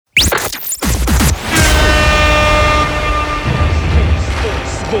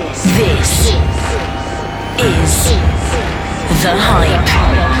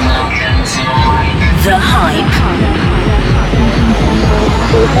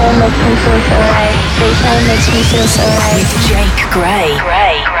makes me feel so right. Baseline makes me feel so right. With Jake Gray.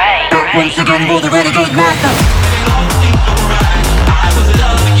 Once you done move the renegade master.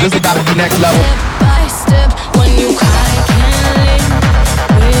 This about the next level. Step by step, when you cry, I can't live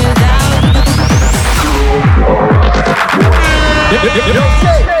without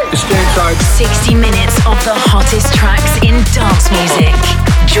It's game time. 60 minutes of the hottest tracks in dance music.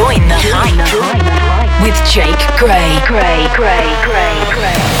 Join the hype with Jake Gray.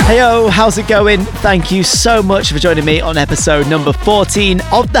 Heyo, how's it going? Thank you so much for joining me on episode number 14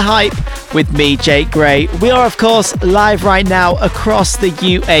 of The Hype with me, Jake Gray. We are, of course, live right now across the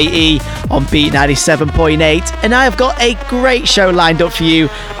UAE on Beat 97.8, and I have got a great show lined up for you.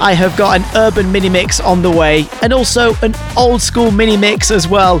 I have got an Urban Minimix on the way, and also an Old Skool Minimix as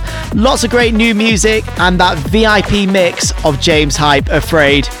well. Lots of great new music, and that VIP mix of James Hype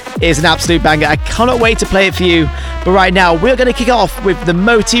Afraid is an absolute banger. I cannot wait to play it for you. But right now, we're going to kick off with the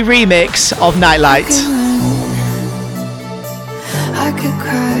MOTi remix of Nightlight. I could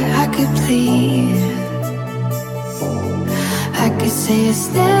cry, I could plead, I could say it's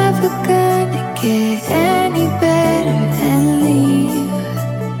never gonna get any better and leave.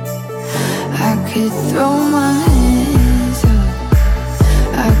 I could throw my hands up,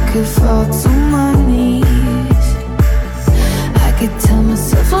 I could fall to my knees, I could tell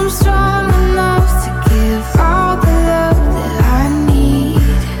myself I'm strong enough to give all the love that I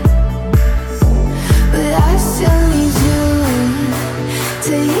need. But I still need you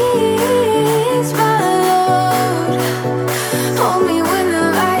to ease my load. Hold me when the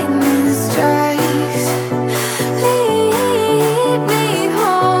lightning strikes. Lead me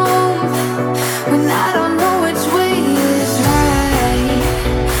home when I don't know which way is right.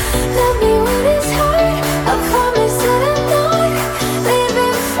 Love me when it's hard. I promise that I'm not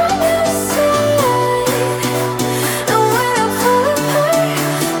leaving from your side. And when I fall apart,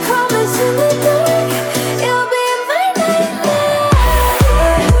 promise in the dark you'll be my nightlight.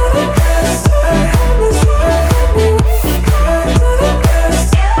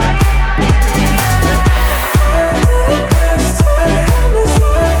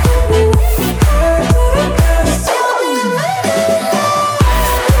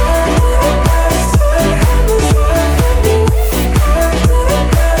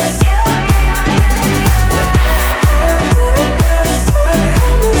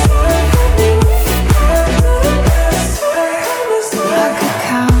 I could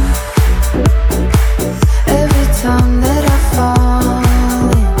count every time that I fall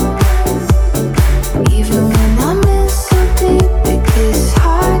in. Even when I'm in so deep, it gets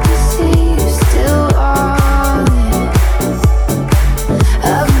hard to see you're still all in.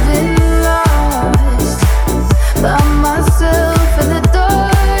 I've been lost by myself in the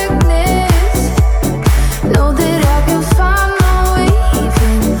darkness. Know that I can find my way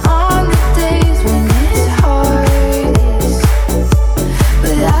even on the days when it's hardest.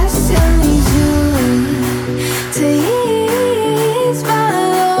 But I still need you to ease my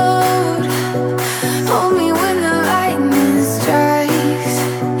load. Hold me when the lightning strikes.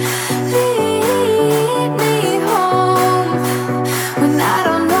 Lead me home when I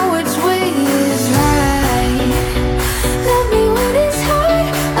don't know which way is right. Love me when it's hard.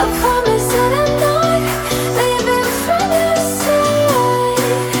 I promise that I'm not leaving from your side.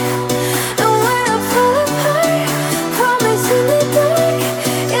 And when I fall apart, promise in the dark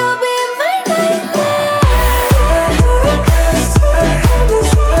you'll be my nightlight.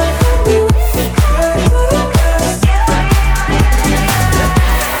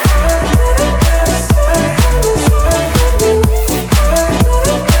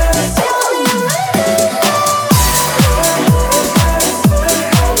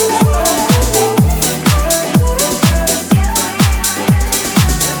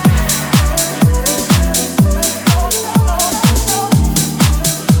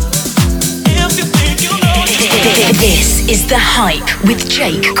 This is The Hype with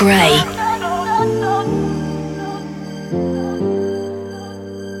Jake Gray.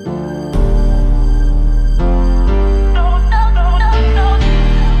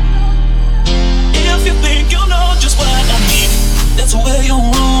 If you think you know just what I need, that's where you're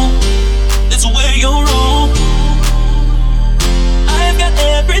wrong. That's where you're wrong. I've got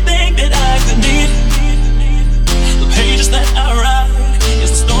everything that I could need. The pages that I write is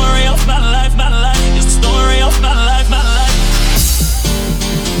the story of my life, my life. Is the story of my life, my life.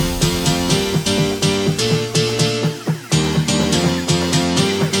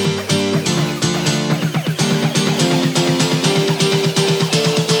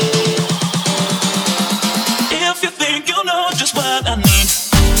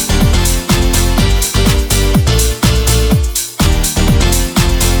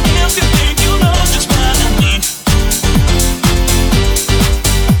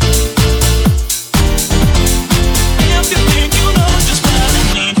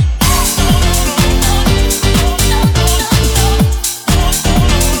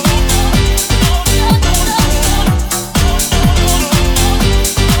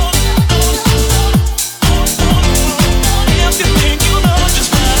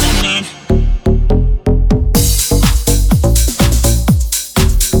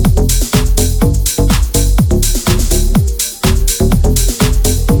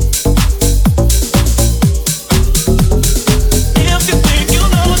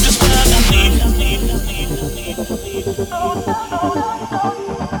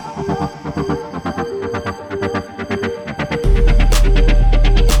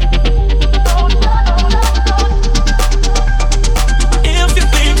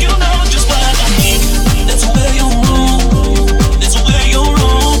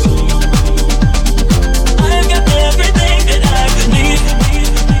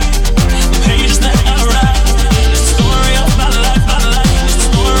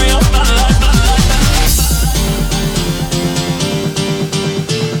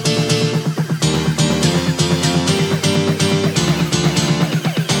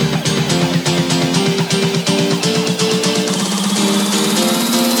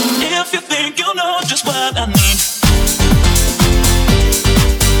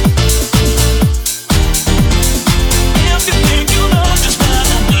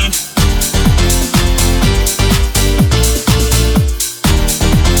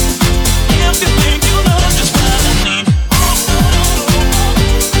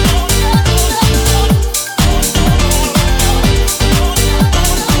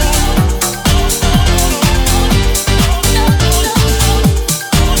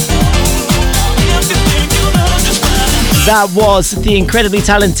 That was the incredibly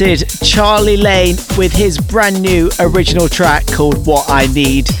talented Charlie Lane with his brand new original track called What I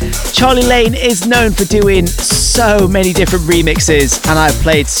Need. Charlie Lane is known for doing so many different remixes, and I've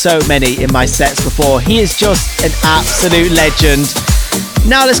played so many in my sets before. He is just an absolute legend.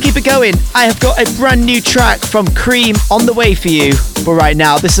 Now let's keep it going. I have got a brand new track from Cream on the way for you. But right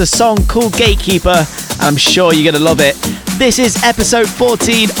now, this is a song called Gatekeeper, and I'm sure you're going to love it. This is episode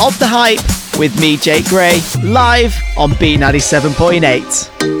 14 of The Hype with me, Jake Gray, live on Beat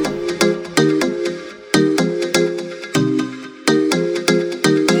 97.8.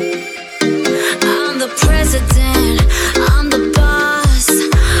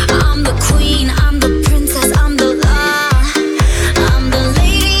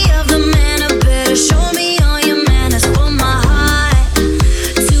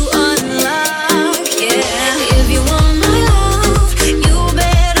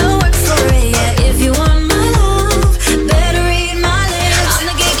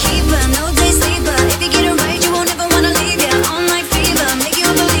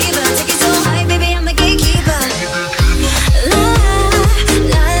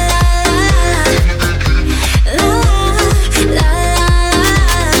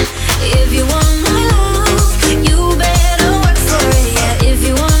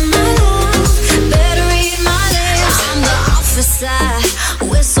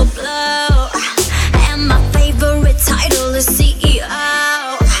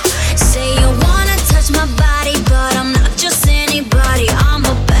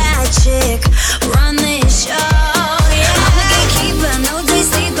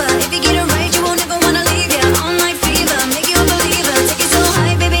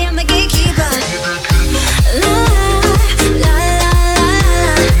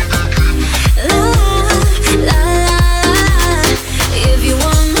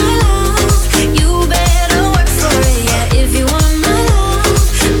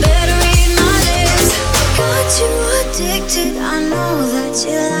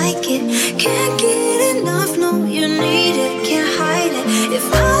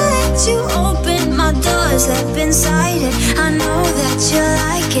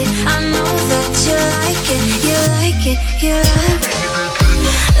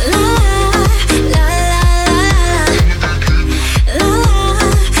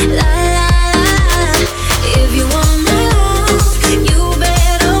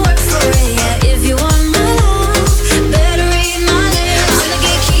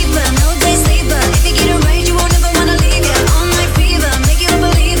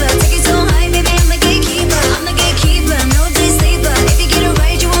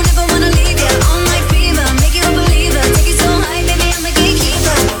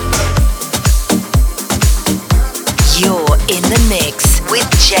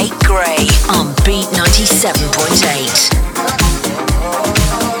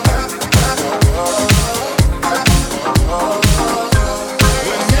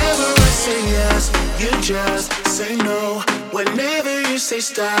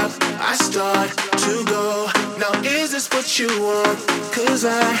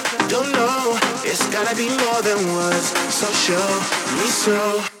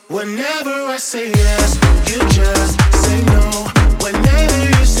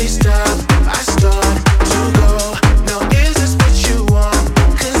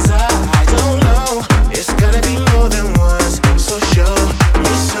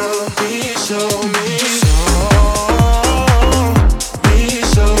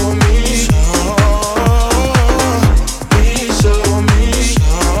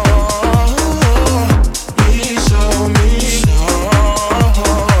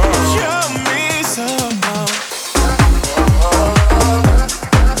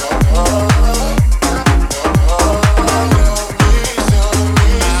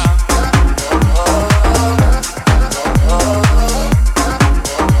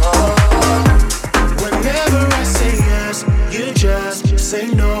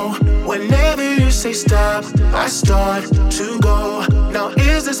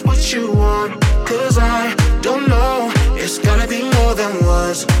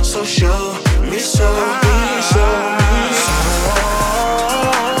 Show me.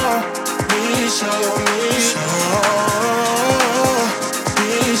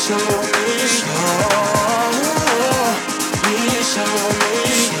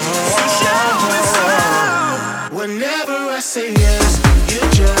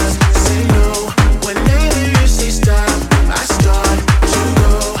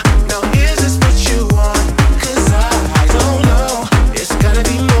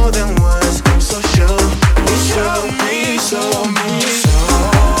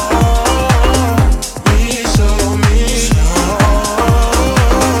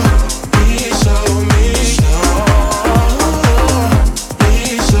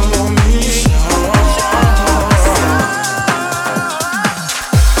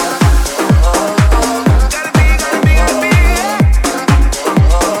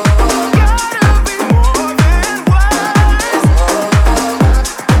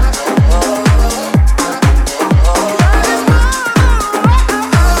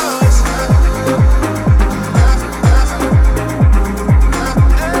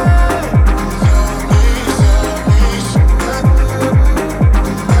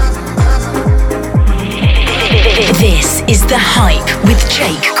 Hype with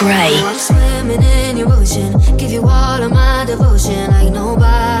Jake Gray. I'm swimming in your ocean, give you all of my devotion like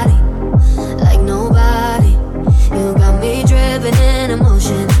nobody, like nobody. You got me dripping in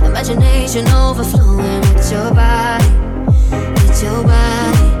emotion, imagination overflowing with your body, with your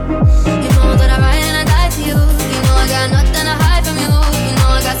body. You know that I ride and I die for you. You know I got nothing to hide from you. You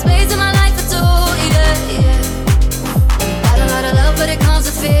know I got space in my life for two, yeah, yeah. Got a lot of love, but it comes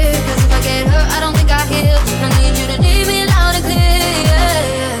with fear. Cause if I get hurt, I don't think I heal. I need you to need me loud and clear, yeah,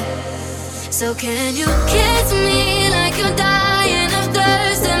 yeah. So can you kiss me like you're dying of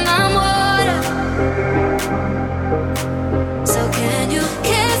thirst in my water? So can you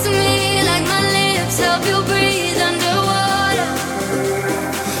kiss me like my lips help you breathe underwater?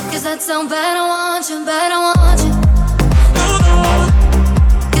 Cause that sound bad, I want you, bad, I want you.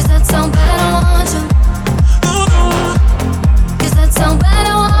 Cause that sound bad, I want you. Cause that sound bad,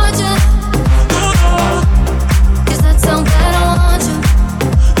 I want you. Cause that sound bad, I want you.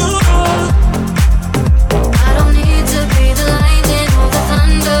 I don't need to be the lightning or the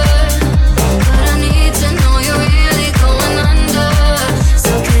thunder, but I need to know you're really going under.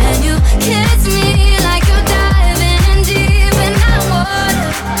 So can you kiss me like you're diving in deep in that water?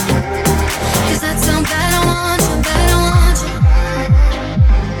 Cause that sound bad, I want you, bad, I want you.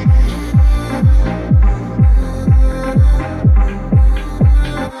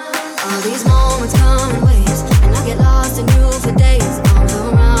 All these moments come in waves, and I get lost in you for days. Arms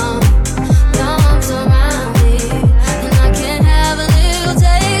around me, your arms around me, and I can't have a little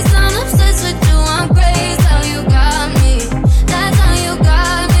taste. I'm obsessed with you, I'm crazy how you got me. That's how you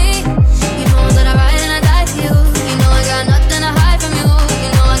got me. You know that I ride and I die for you. You know I got nothing to hide from you. You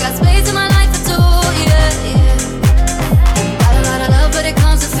know I got space in my life for two, yeah, yeah. Got a lot of love, but it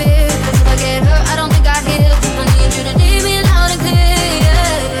comes with fear. Cause if I get hurt, I don't think I heal. I need you to need me loud and clear,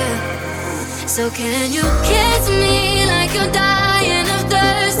 yeah, yeah. So can you kiss me like you're dying of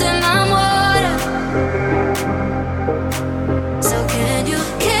thirst in my water? So can you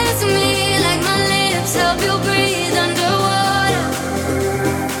kiss me like my lips help you breathe underwater?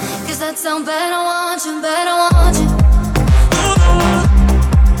 Cause that sound bad, I want you, bad, I want you.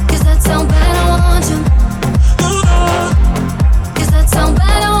 Cause that sound bad, I want you. Cause that sound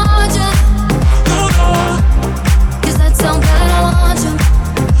bad, I want you. Cause that sound bad, I want you.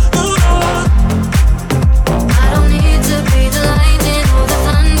 I don't need to be the lightning or the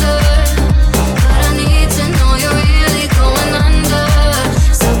thunder, but I need to know you're really going under.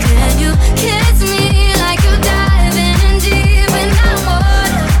 So can you kiss me like you're diving in deep in that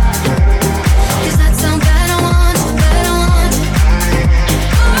water? Cause that sound bad, I want you, bad, I want you.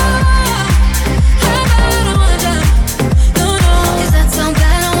 Oh, bad, I want you. No, no. Cause that sound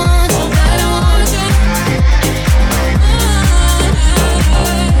bad, I want you, bad, I want you.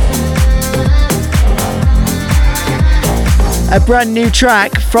 A brand new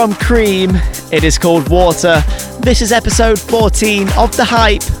track from Cream. It is called Water. This is episode 14 of The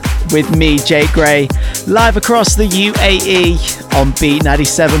Hype with me, Jake Gray, live across the UAE on Beat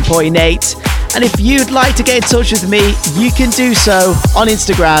 97.8. And if you'd like to get in touch with me, you can do so on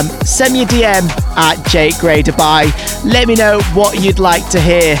Instagram. Send me a DM at Jake Gray Dubai. Let me know what you'd like to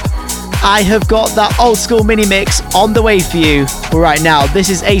hear. I have got that Old Skool Minimix on the way for you. But right now, this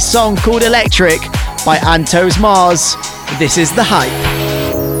is a song called Electric by Antos Mars. This is The Hype.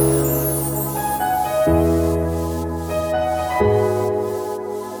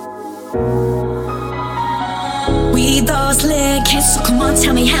 We those lit kids, so come on,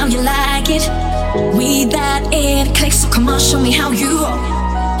 tell me how you like it. We that it clicks, so come on, show me how you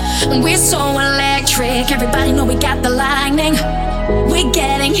roll. We're so electric, everybody know we got the lightning. We're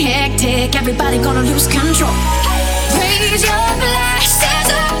getting hectic, everybody gonna lose control. Raise your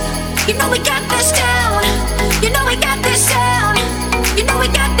glasses up, you know we got this down. You know we got this down. You know we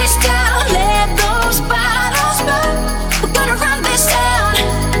got this down. Let those bottles burn. We're gonna run this down.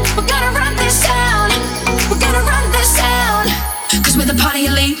 We're gonna run this down. We're gonna run this down. Cause we're the party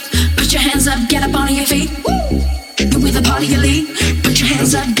elite. Put your hands up, get up on your feet. We're the party elite. Put your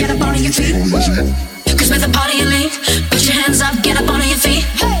hands up, get up on your feet. Cause we're the party elite. Put your hands up, get up on your feet.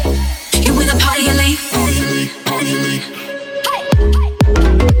 You're with the party elite. Party elite, party elite.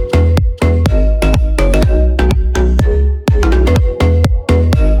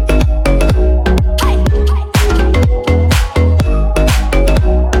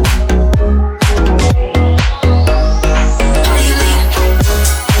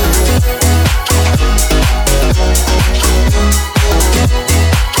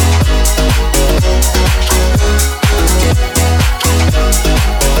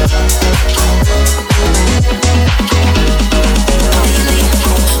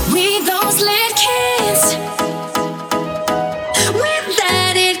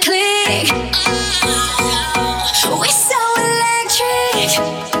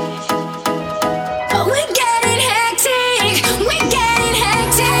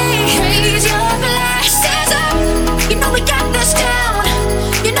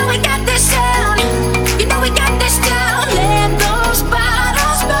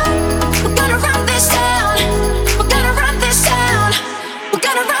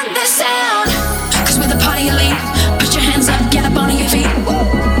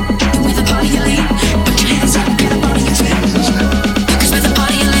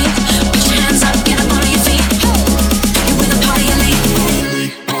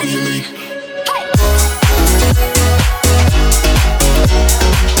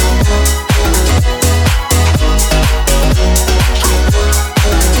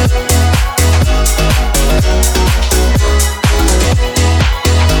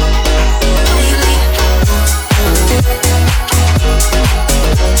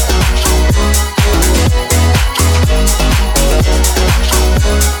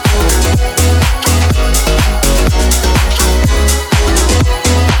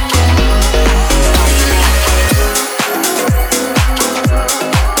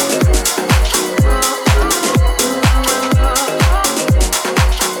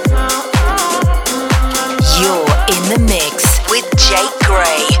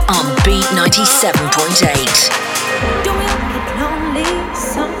 97.8. Do we all get lonely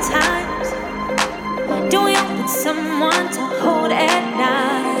sometimes? Do we all need someone to hold at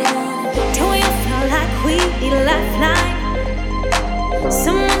night? Do we all feel like we need a lifeline?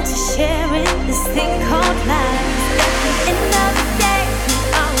 Someone to share in this thing called life. At the end of the day, we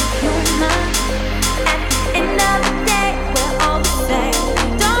are human. At the end of the day, we're all the same.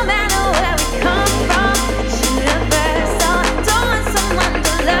 Don't matter where we come from, it's universal. Don't want someone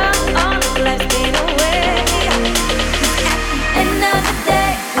to love all of life's been away. 'Cause at the end of the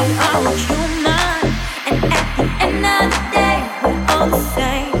day, we are human. And at the end of the day, we're all the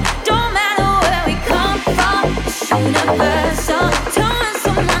same. Don't matter where we come from, it's universal. Don't want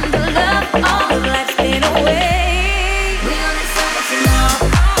someone to love all of life's been away. We only someone to love.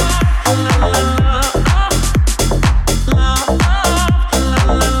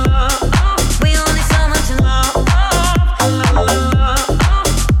 We only someone to love.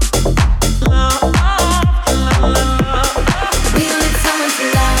 We only someone to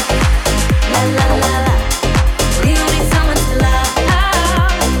love. La la la la. We only someone to love. La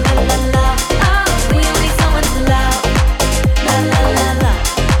la la. We only someone to love. La la la la.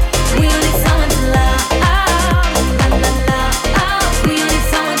 We only someone to love. La la la. We only someone to love. We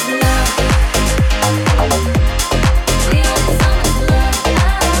only someone to love. We only someone to love.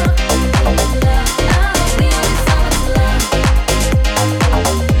 We only someone to love.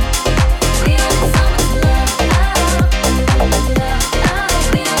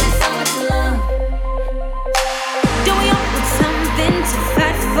 We only someone to love. Do we all want something to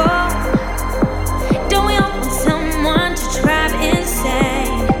fight for? Do we all want someone to drive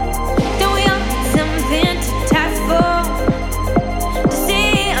insane? Do we all want something to die for? To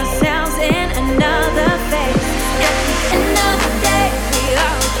see ourselves in another face. At the end of the day, we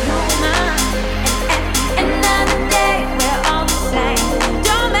are human. And at the end of the day, we're all the same.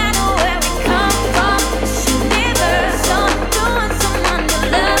 Don't matter where we come from, it's universal. Don't want someone to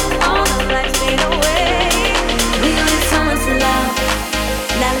love all of life's fade away. We need someone to love.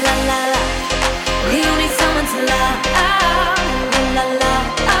 La la la la. We need someone to love. La la la.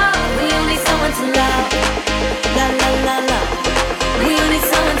 We need someone to love. La la la la. We need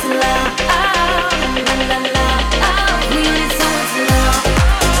someone to love. La la la. We need someone to love.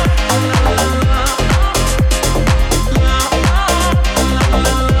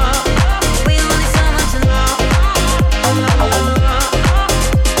 We need someone to love.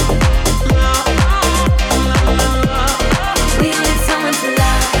 We need someone to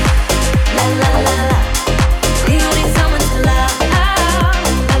love. La la la la. We need someone to love. La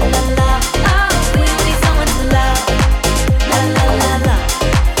la la. We need someone to love. La la la la.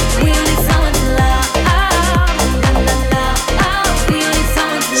 We need someone to love. La la la. We need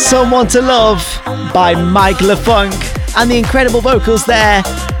someone to love. Someone to Love by Mike LeFunk, and the incredible vocals there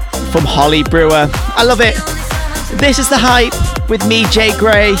from Holly Brewer. I love it. This is The Hype with me, Jake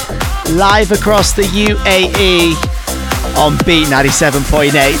Gray, live across the UAE on Beat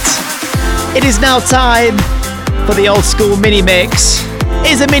 97.8. It is now time for the Old Skool Minimix.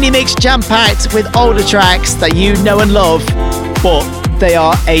 It's a mini mix jam-packed with older tracks that you know and love, but they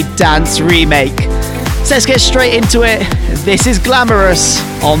are a dance remake. So let's get straight into it. This is Glamorous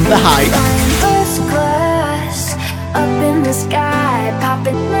on The Hype. First class, up in the sky,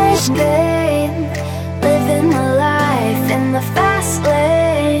 popping champagne, living my life in the fast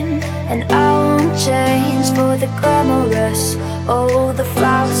lane, and I won't change for the glamorous. Oh, the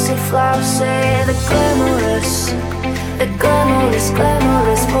flousy, the glamorous, glamorous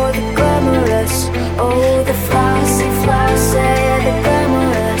for the glamorous. Oh, the flousy, the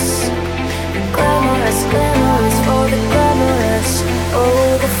glamorous, glamorous for the glamorous.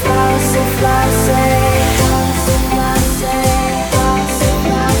 Oh, the flousy,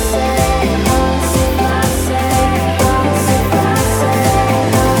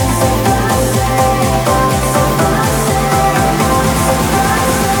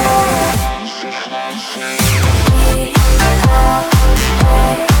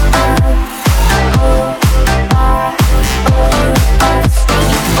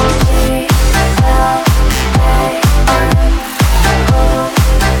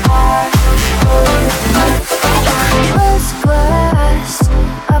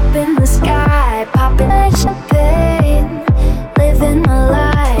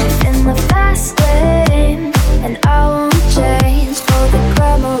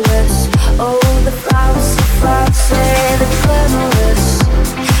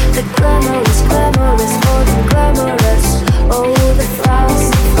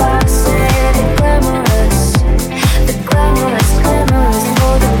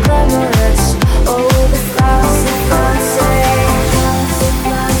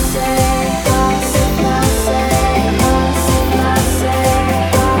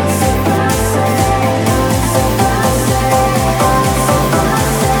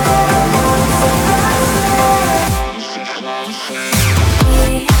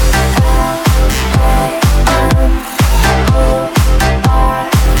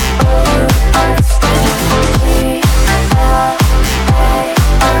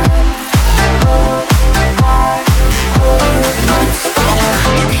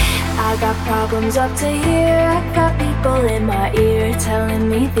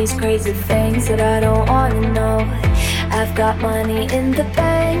 crazy things that I don't wanna know. I've got money in the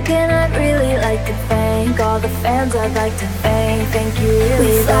bank, and I'd really like to thank all the fans I'd like to thank. Thank you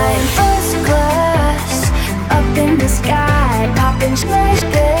really. We flying first class up in the sky, popping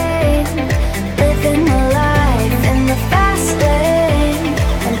champagne, living my life in the fast lane,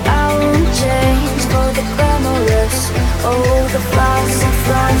 and I won't change for the glamorous. Oh, the flossy,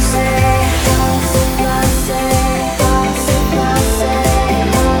 flossy, flossy, flossy, flossy, flossy, flossy,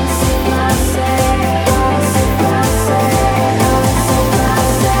 flossy, flossy, flossy,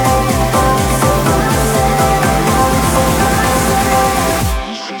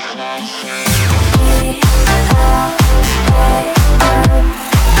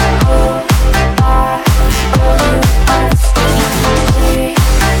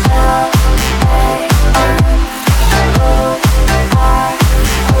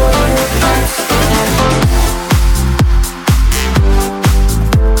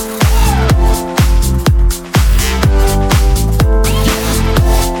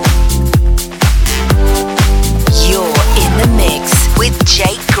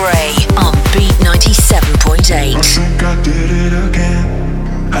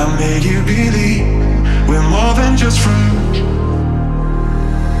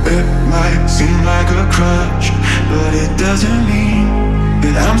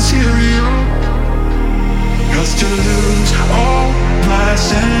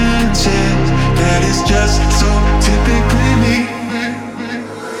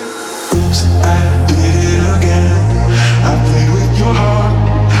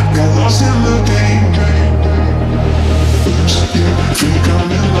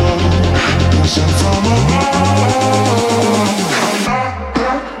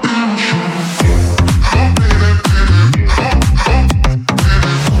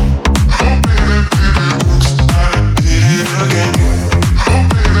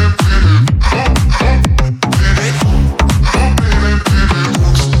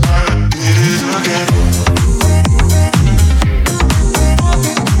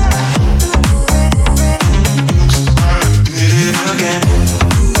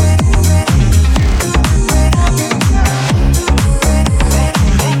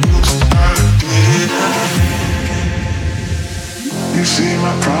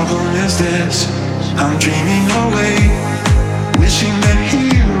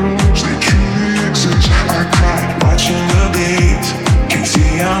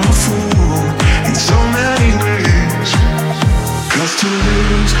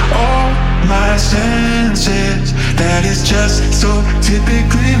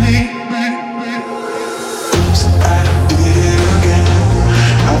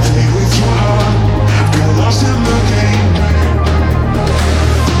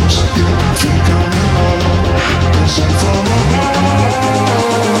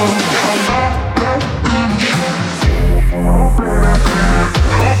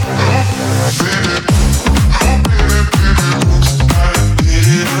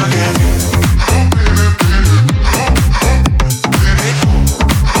 if I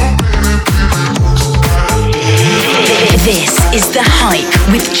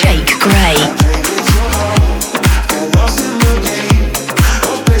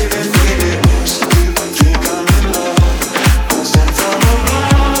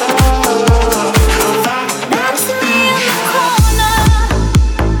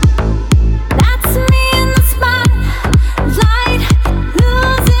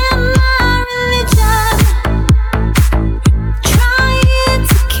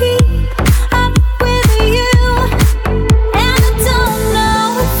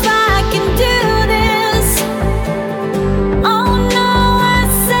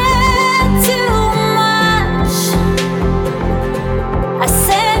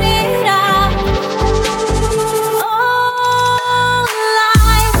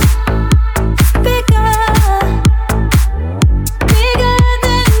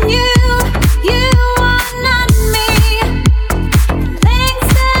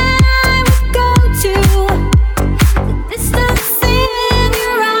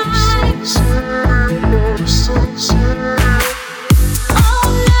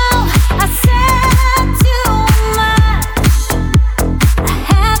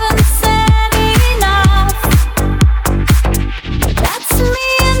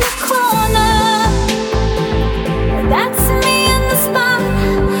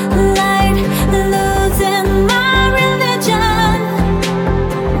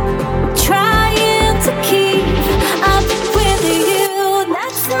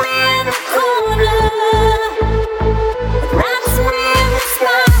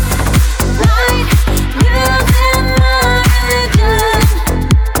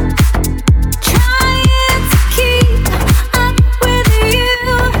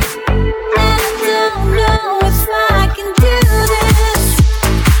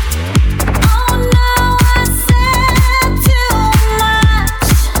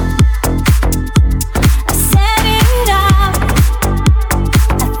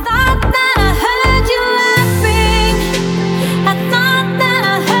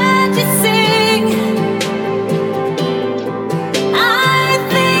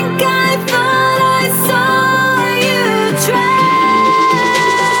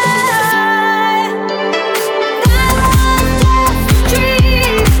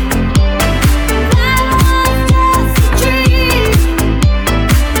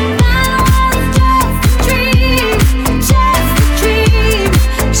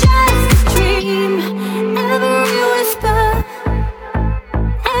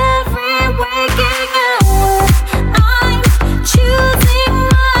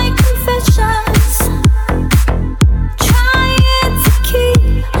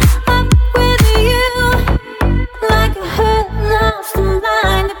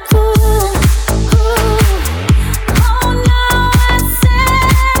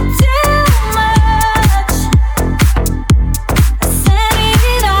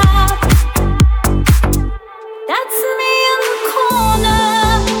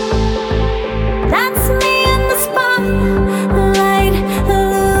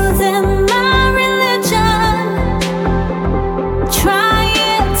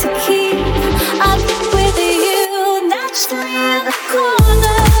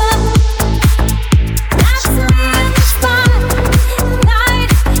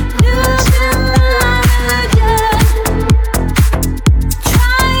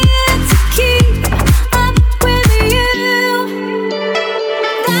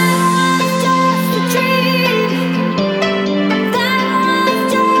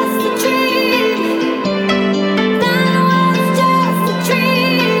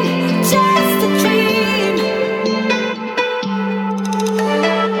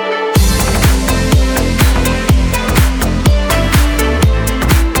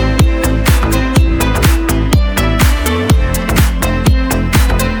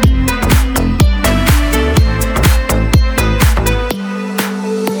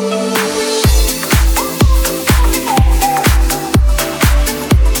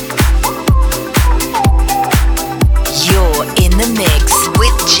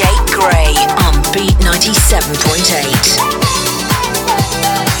Gray on Beat 97.8.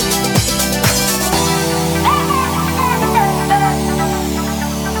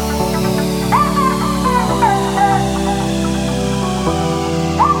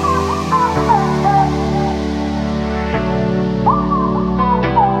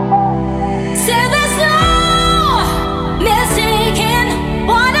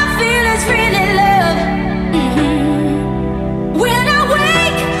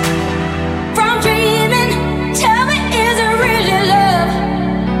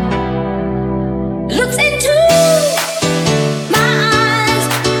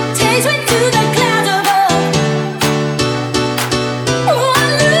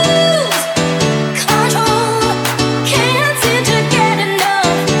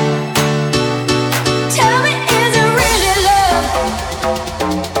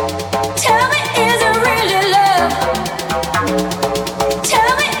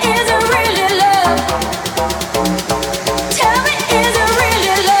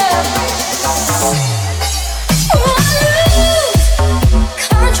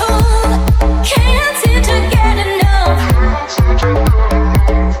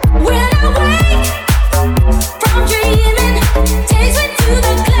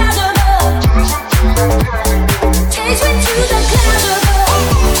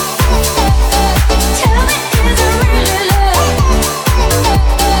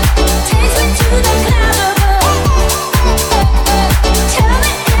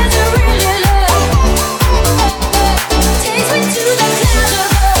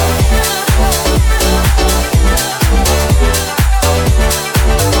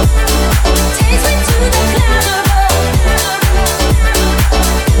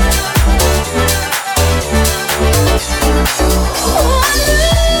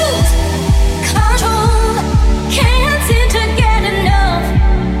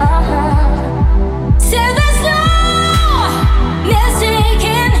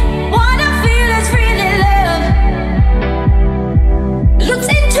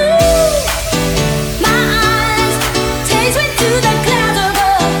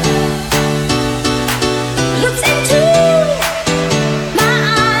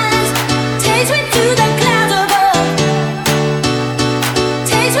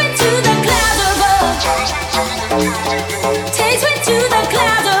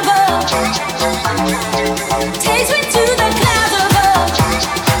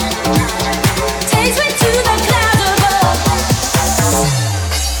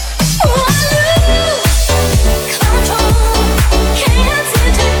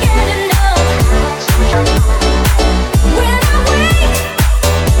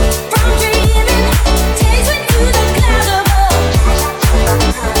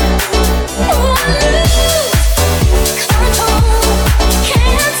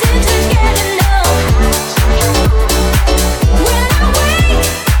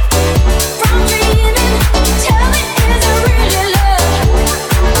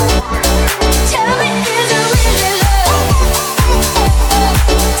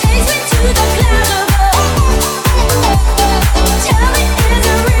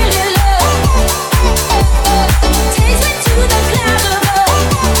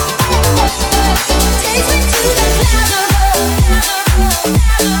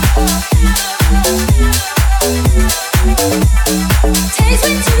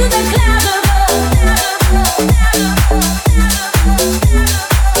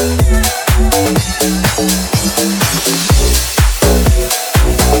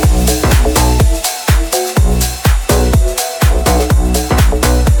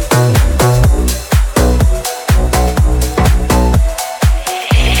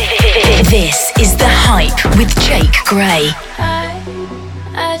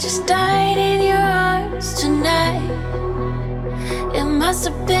 I just died in your arms tonight. It must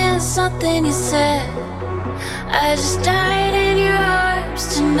have been something you said. I just died in your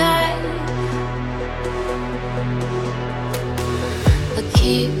arms tonight. I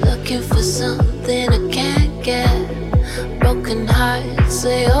keep looking for something I can't get. Broken hearts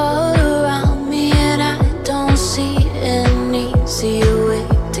lay all around me, and I don't see an easier way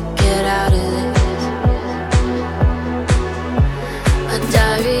to get out of this. My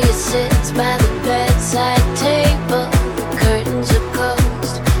diary sits by the bedside table. The curtains are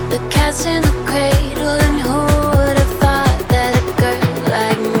closed, the cat's in the cradle, and who would have thought that a girl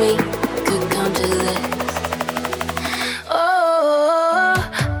like me could come to this? Oh,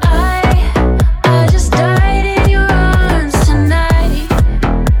 I just died in your arms tonight.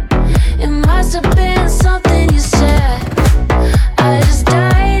 It must have been something you said. I just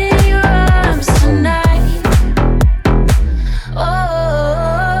died in your arms tonight.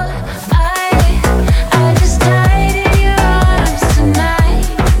 Oh,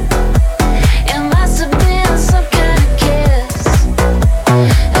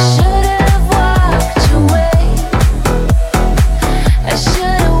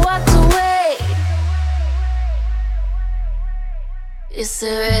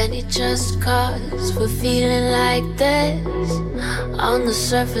 there any just cause for feeling like this? On the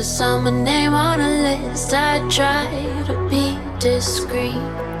surface, I'm a name on a list. I try to be discreet,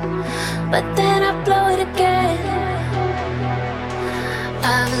 but then I blow it again.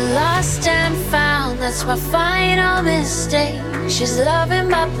 I've lost and found, that's my final mistake. She's loving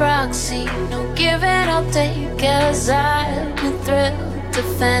my proxy, no give and I'll take. Cause I've been thrilled to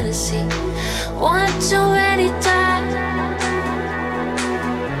fantasy one too many times.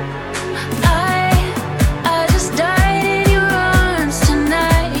 I just died in your arms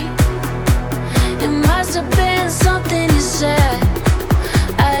tonight. It must have been something you said.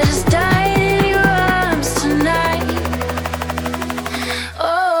 I just died in your arms tonight.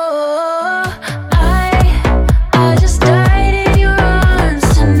 Oh, I just died in your arms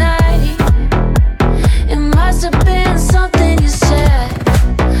tonight. It must have been something you said.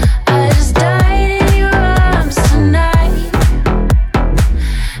 I just died in your arms tonight.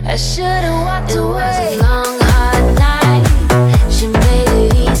 I should've walked away. It was a long, hard night. She made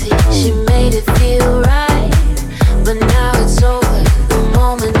it easy, she made it feel right. But now it's over, the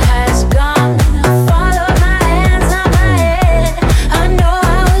moment has gone. I followed my hands, not my head. I know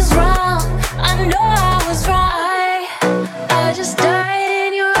I was wrong, I know I was wrong. I just died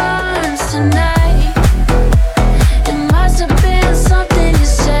in your arms tonight. It must have been something you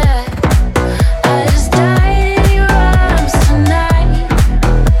said. I just died in your arms tonight.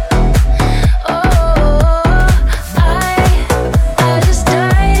 Oh, I just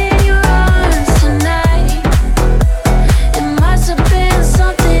died in your arms tonight. It must have been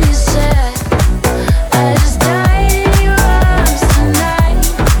something you said. I just died in your arms tonight.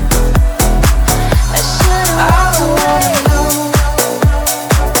 I should've walked away.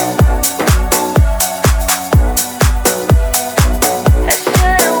 I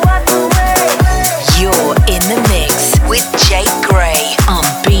should've walked away. You're in the mix with Jake Gray on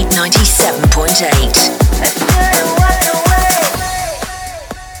Beat 97.8. I should've walked away.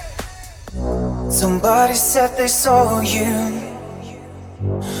 Somebody said they saw you.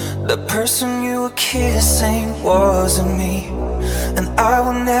 The person you were kissing wasn't me, and I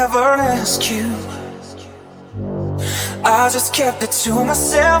will never ask you. I just kept it to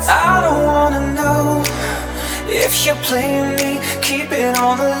myself. I don't wanna know if you're playing me. Keep it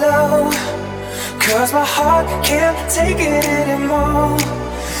on the low, cause my heart can't take it anymore.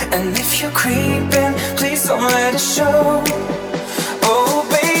 And if you're creeping, please don't let it show. Oh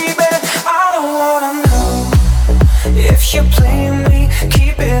baby, I don't wanna know if you're playing me.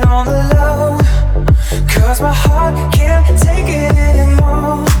 Keep it on the low, cause my heart can't take it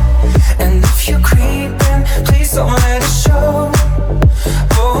anymore. And if you're creeping, please don't let it show.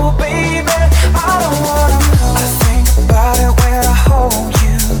 Oh baby, I don't wanna know. I think about it when I hold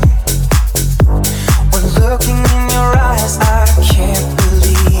you. When looking in your eyes, I can't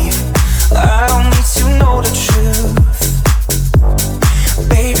believe I don't need to know the truth.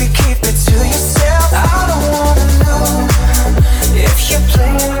 Baby, keep it to yourself. I don't wanna know if you're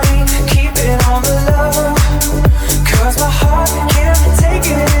playing me. Keep it on the low, cause my heart can't take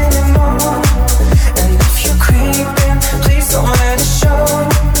it anymore. And if you're creeping, please don't let it show.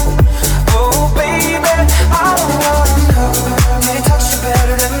 Oh baby, I don't wanna know. Did he touch you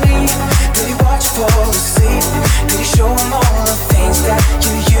better than me? Did he watch you fall asleep? Did he show him all the things that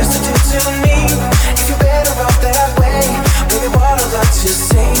you used to do to me? If you're better off that way, baby, what I'd like to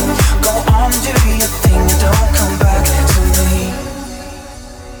say. Go on, do your thing, and don't come back to me.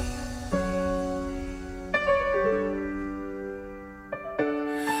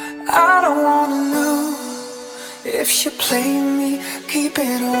 I don't wanna know if you're playing me. Keep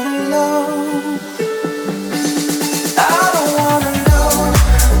it on the low. I don't wanna know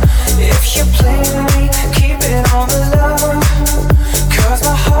if you're playing me. Keep it on the low, cause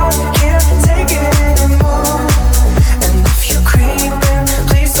my heart can't take it anymore. And if you're creeping,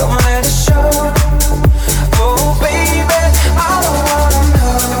 please don't let it show. Oh baby, I don't wanna know.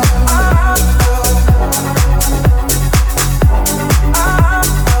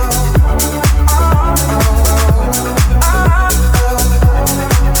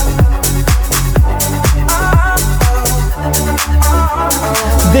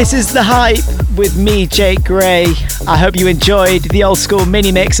 This is The Hype with me, Jake Gray. I hope you enjoyed the Old Skool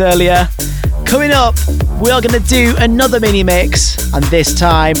Minimix earlier. Coming up, we are going to do another Minimix, and this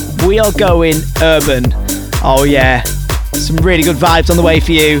time we are going urban. Oh yeah, some really good vibes on the way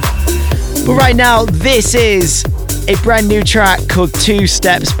for you. But right now, this is a brand new track called 2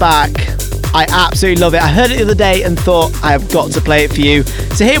 Steps Back. I absolutely love it. I heard it the other day and thought I have got to play it for you.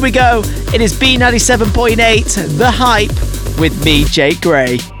 So here we go. It is B97.8, The Hype, with me, Jake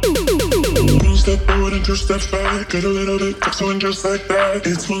Gray. One step forward and two steps back, get a little bit tiptoeing just like that.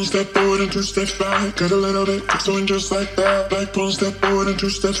 It's one step forward and two steps back, get a little bit tiptoeing just like that. Like one step forward and two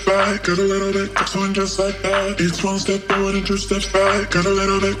steps back, get a little bit tiptoeing just like that. It's one step forward and two steps back, get a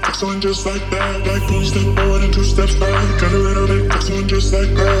little bit tiptoeing just like that. Like one step forward and two steps back, get a little bit tiptoeing just like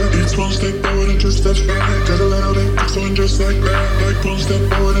that. It's one step forward and two steps back, get a little bit tiptoeing just like that. Like one step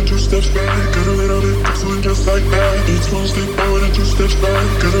forward and two steps back, get a little bit tiptoeing just like that. It's one step forward and two steps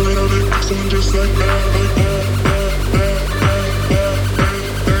back, get a little bit tiptoeing just like that. Like that.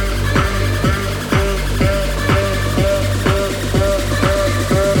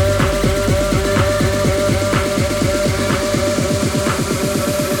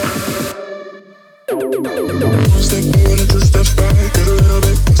 One step forward and two steps back, get a little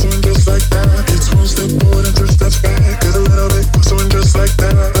bit tiptoeing just like that. It's one step forward and two steps back, get a little bit tiptoeing just like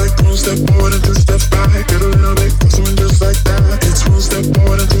that. Like one step forward and two steps back, get a little bit tiptoeing just like that. It's one step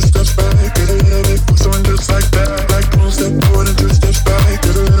forward and two steps back, get a little bit tiptoeing just like that. Like one step forward and two steps back,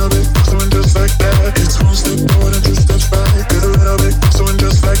 get a little bit tiptoeing just like that. It's one step forward and two steps back, get a little bit tiptoeing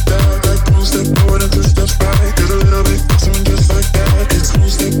just like that. Like one step forward and two steps back, get a little bit tiptoeing just like that. It's one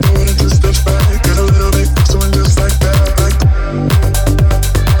step forward and two steps back, get a little bit tiptoeing just like that. Like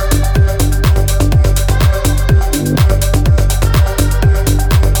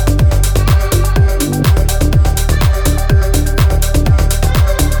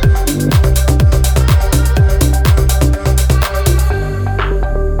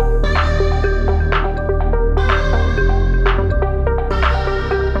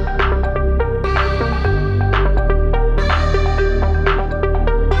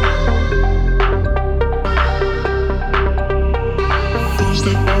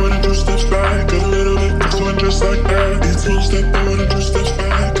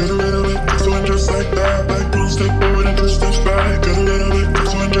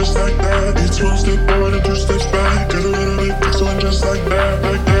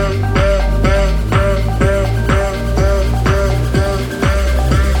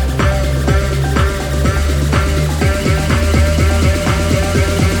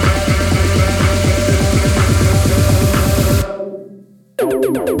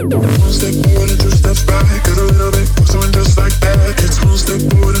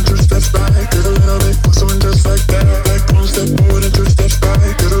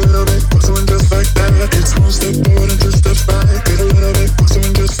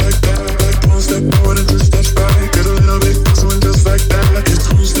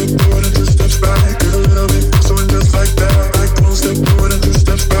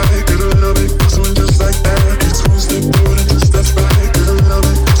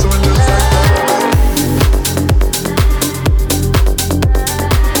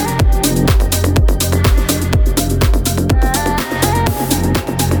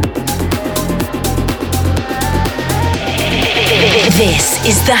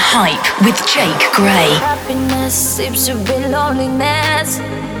is The Hype with Jake Gray. Happiness seems to be loneliness,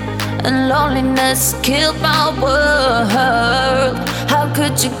 and loneliness killed my world. How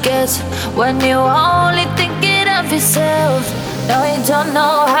could you guess when you're only thinking of yourself? No, you don't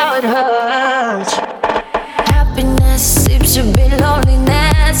know how it hurts. Happiness seems to be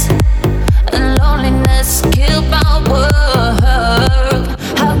loneliness, and loneliness killed my world.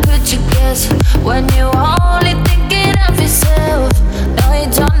 How could you guess when you're only thinking of yourself? No, you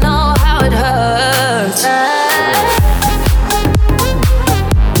don't know how it hurts.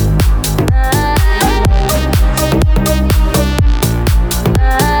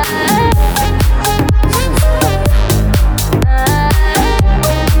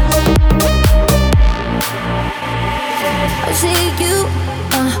 I see you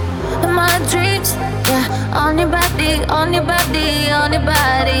in my dreams, yeah, on your body, on your body, on your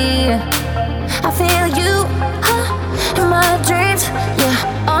body. I feel you in my dreams,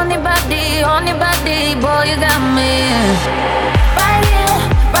 yeah, on your body, boy, you got me. Right here,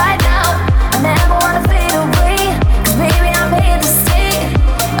 right now, I never wanna fade away, 'cause baby, I'm here to stay.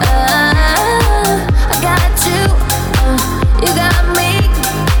 I got you, you got me.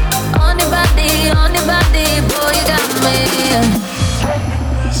 On your body, boy, you got me.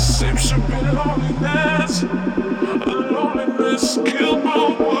 seems to be loneliness, and loneliness killed my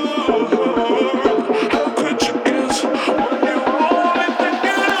world. How could you guess when you're only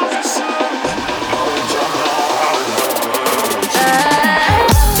thinking of yourself?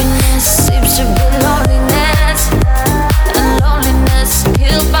 Happiness seems to be loneliness, and loneliness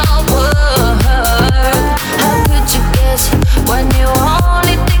killed my world. How could you guess when you're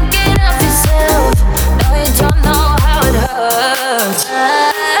only thinking of yourself? No, you don't know how it hurts.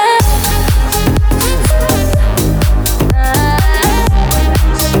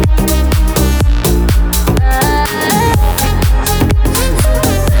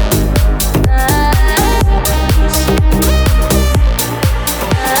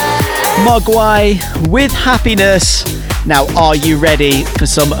 Mogwai with Happiness. Now, are you ready for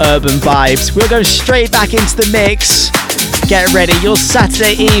some urban vibes? We'll go straight back into the mix. Get ready, your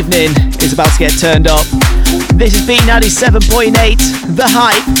Saturday evening is about to get turned up. This is B97.8, The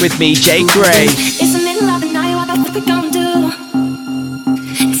Hype with me, Jake Gray. It's the middle of the night, what the fuck we gon' do?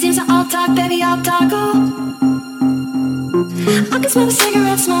 It seems like all talk, baby, all talk, oh. I can smell the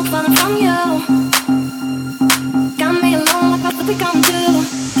cigarette smoke falling from you. Got me alone, what the fuck we gon' do?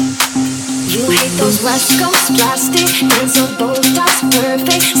 You hate those West Coast plastic hands of Botox,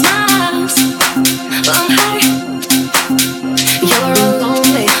 perfect smiles. But I'm hurt. You're a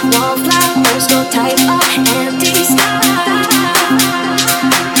lonely wallflower, old school type of anti-style.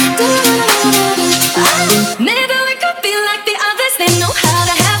 Maybe we could be like the others, they know how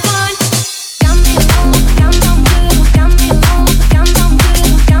to have fun. Got me alone, got me alone, got me alone, got me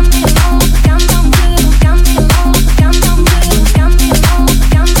alone, got me alone, got me alone, got me alone, got me alone, got me alone, got me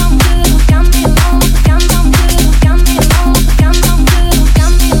alone, got me alone, got me alone, got me alone, got me alone,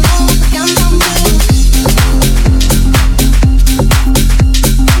 got me alone, got me alone.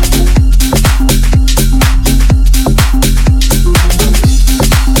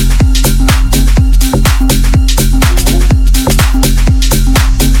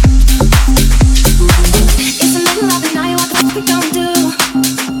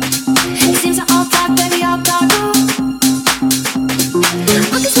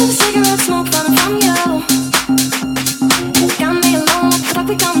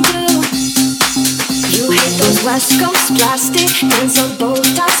 West Coast plastic hands of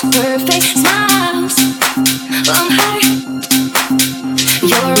Botox, perfect smiles. But I'm hurt.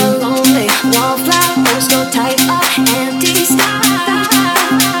 You're a lonely wallflower, old school type of anti-style.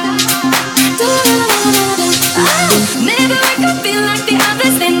 Maybe we could be like the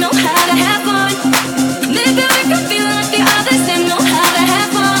others, they know how to have fun. Maybe we could be like the others, they know how to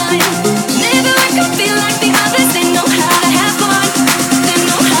have fun. Maybe we could be like the others, they know how to have fun. They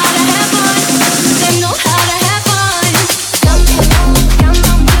know how to have fun. They know how to have fun.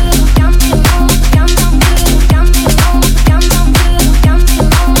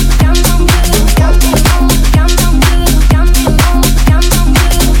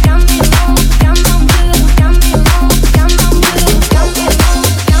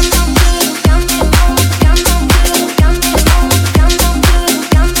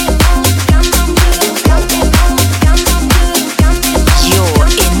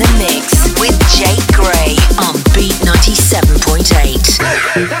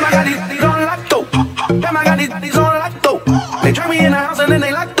 They try me in the house and then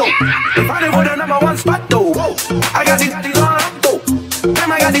they like dope. They find it for the number one spot though. I got these on like dope.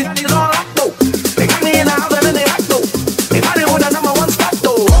 Damn, I got these on like dope. They got me in the house and then they like dope. They find it for the number one spot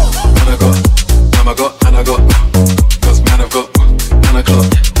though. And I got, cause man I've got, 9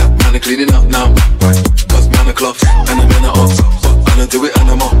 o'clock. That man is cleaning up now. Cause man a cloth, and the man are off. I don't do it and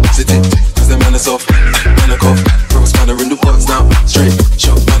I'm opposite. Cause the man is off, man a cough. Bro, spanner in the words now. Straight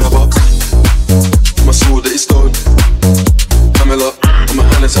shot, man a box. My sword that is stone. Camilla, on my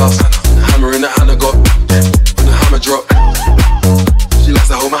Hannah's house. The hammer in the hand I got. When the hammer drop, she likes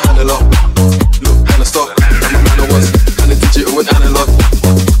to hold my hand a lot. Look, Hannah stop. I'm a man I was, kinda digital and analog.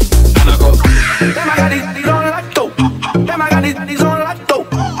 And I got, damn I got these on like dope. Damn I got these on like dope.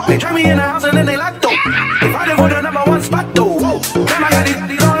 They try me in the house and then they like dope. They find it for the number one spot though. Damn I got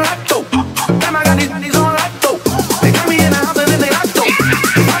these on like dope. Damn I got these on like dope. They try me in the house and then they like dope.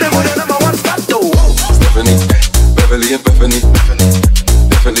 They find it for the number one spot though. Stephanie, Beverly and Bethany,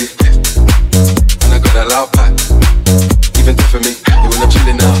 definitely. And I got that loud pack, even deaf for me. When I'm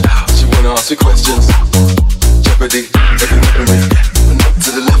chilling now, she wanna ask me questions. Jeopardy, every weaponry, and up to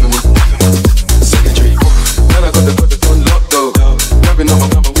the left of me. Secondary, man, I got the gun locked though. Grabbing on my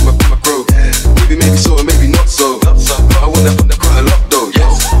number with my bro. Maybe so, or maybe not so. But I want that quite a lot though.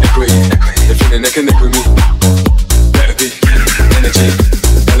 Yes, equity, they're feeling neck and neck with me. Better be energy,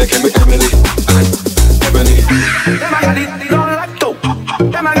 elegant with Emily and Ebony. Damn, I got these on like dope.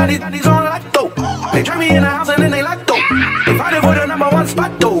 Damn, I got these on like dope. They try me in the house and then they like dope. They find it for the number one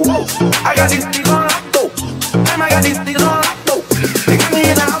spot though. I got these on like dope. Damn, I got these on like dope. They got me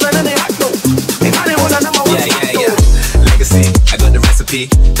in the house and then they like dope. They find it for the number one spot though. Legacy, I got the recipe.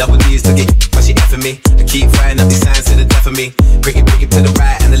 Double D's to get, but she effing me. I keep firing up these signs to the death of me. Bring it to the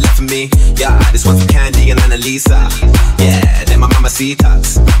right and the left of me. Yeah, this one's for Candy and Annalisa. Yeah, then my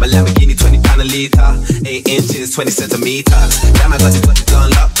mamacitas. My Lamborghini 20 pound a litre. 8 inches, 20 centimeters. Damn, I got this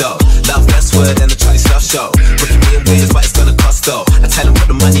unlocked though. Love best word and the Charlie Stuff show. Booking me in ways, but it's gonna cost though. I tell them put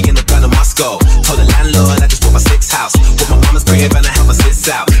the money in the gun and must go. Told the landlord I just bought my 6th house. Put my mama's crib and I help my sis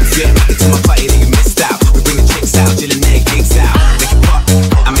out. If you ain't make it to my party, then you missed out. We bring the chicks out, chillin' there, gigs out. Make it pop,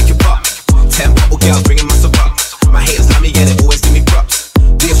 I make it pop.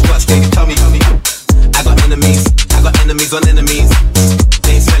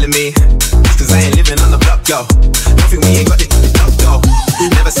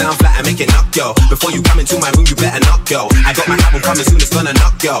 yo. Before you come into my room, you better not go. I got my album coming soon, it's gonna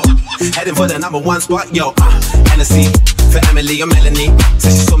knock yo. Heading for the #1 spot, yo. Hennessy for Emily or Melanie.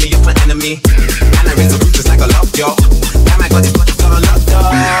 Said she saw me up an enemy, and I raised the roof just like a lock, yo. Damn, I got this body on lock, yo.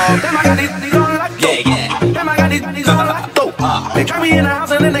 Damn, I got these on lock, yo. Yeah. Damn, I got these on lock, though. They trap me in the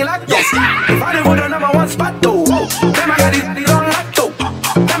house and then they lock, yo. Yes. Fighting for the #1 spot, though. Damn, I got these on lock, though.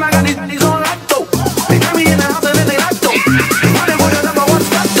 Damn, I got these on lock, though. They trap me in the house and then they lock, though. Fighting for the #1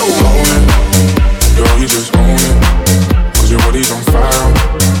 spot, though. Own it, girl, you just own it. 'Cause your body's on fire.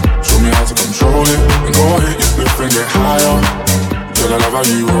 Show me how to control it. And go ahead, you slip and get higher. Girl, I love how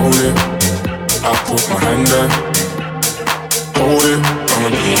you roll it. I put my hand there. Hold it, I'ma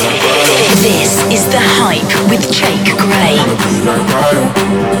be right by you. This is The Hype with Jake Gray. I'ma be right by you.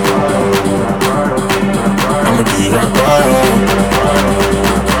 I'ma be right by you.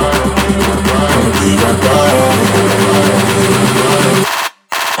 I'ma be right by you.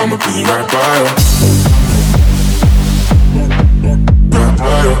 I'ma be right by you. Right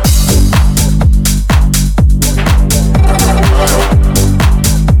by you.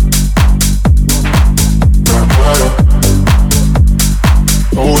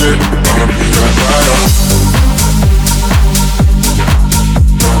 Hold it, I'ma be right by you.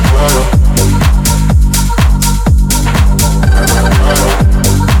 Right by you.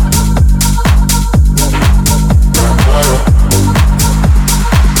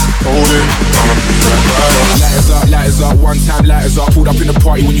 Hold it, I'ma be right by you. Lighters up, one time lighters up. Pulled up in the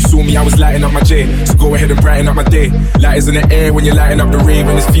party when you saw me, I was lighting up my J. So go ahead and brighten up my day. Lighters in the air when you're lighting up the rave,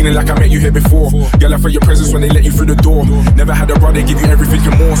 and it's feeling like I met you here before. Girl, I felt your presence when they let you through the door. Never had a brother give you everything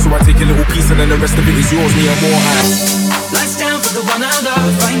and more, so I take a little piece and then the rest of it is yours, me and more. Lights down for the one I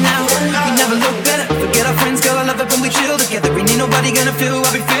love right now. We never look better. Forget our friends, girl. I love it when we chill together. We need nobody gonna feel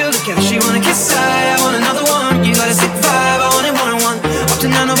what we feel together. She wanna kiss, I want another one. You got a sick vibe, I want it one-on-one. Up to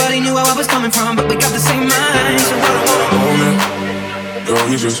now, nobody knew where I was coming from, but we got the same mind. So I don't wanna Own it, girl,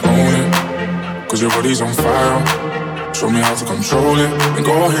 you just own it. 'Cause your body's on fire. Show me how to control it. And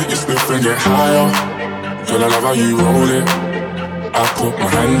go ahead, you slip and get higher. Girl, I love how you roll it. I put my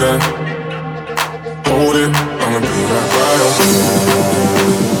hand there. Hold it, I'ma be right by you.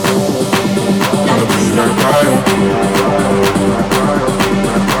 I'ma be right by you.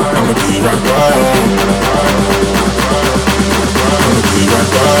 I'ma be right by you. I'ma be right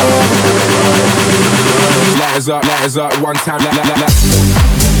by you. Lighters up, one time Right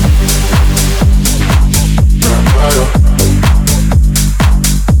by you.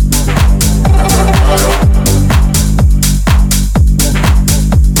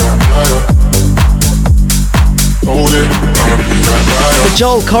 The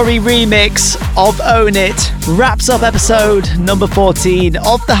Joel Corey remix of Own It wraps up episode number 14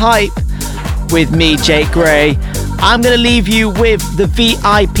 of The Hype with me, Jake Gray. I'm going to leave you with the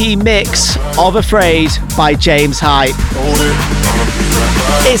VIP mix of Afraid by James Hype.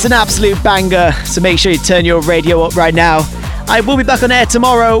 It's an absolute banger, so make sure you turn your radio up right now. I will be back on air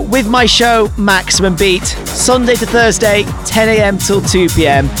tomorrow with my show Maximum Beat, Sunday to Thursday, 10 a.m. till 2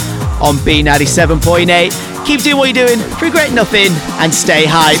 p.m. on B97.8. Keep doing what you're doing, regret nothing, and stay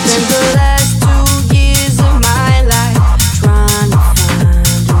hyped. Spent the last 2 years of my life trying to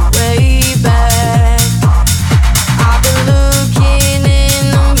find a way back. I've been looking in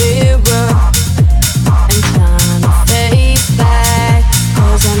the mirror and trying to face back.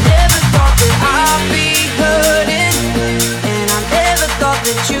 'Cause I never thought that I'd be hurting, and I never thought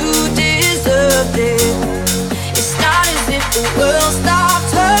that you deserved it. It's not as if the world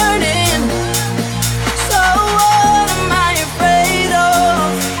stopped turning.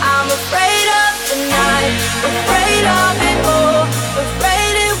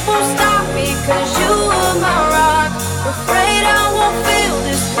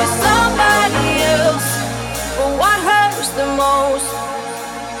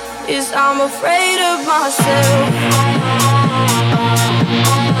 I'm afraid of myself.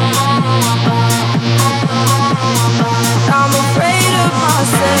 I'm afraid of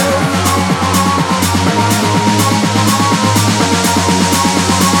myself.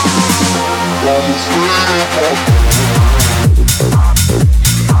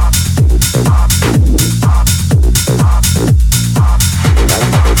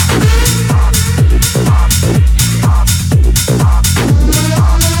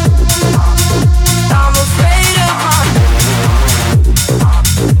 I'm afraid of myself.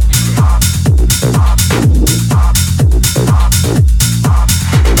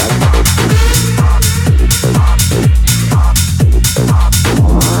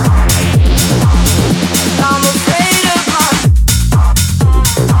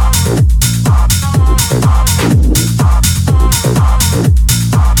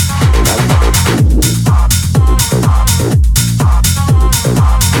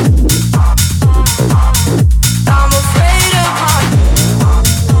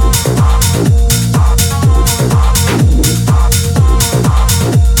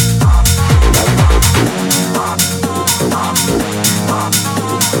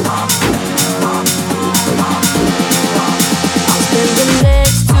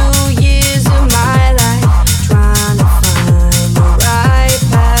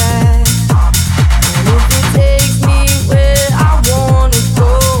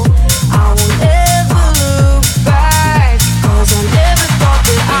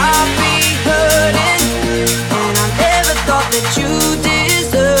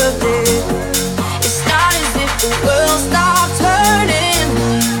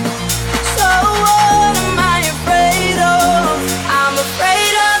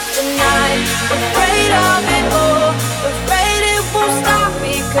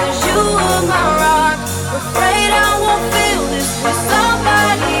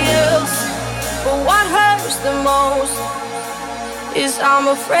 most is I'm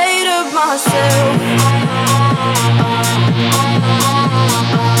afraid of myself.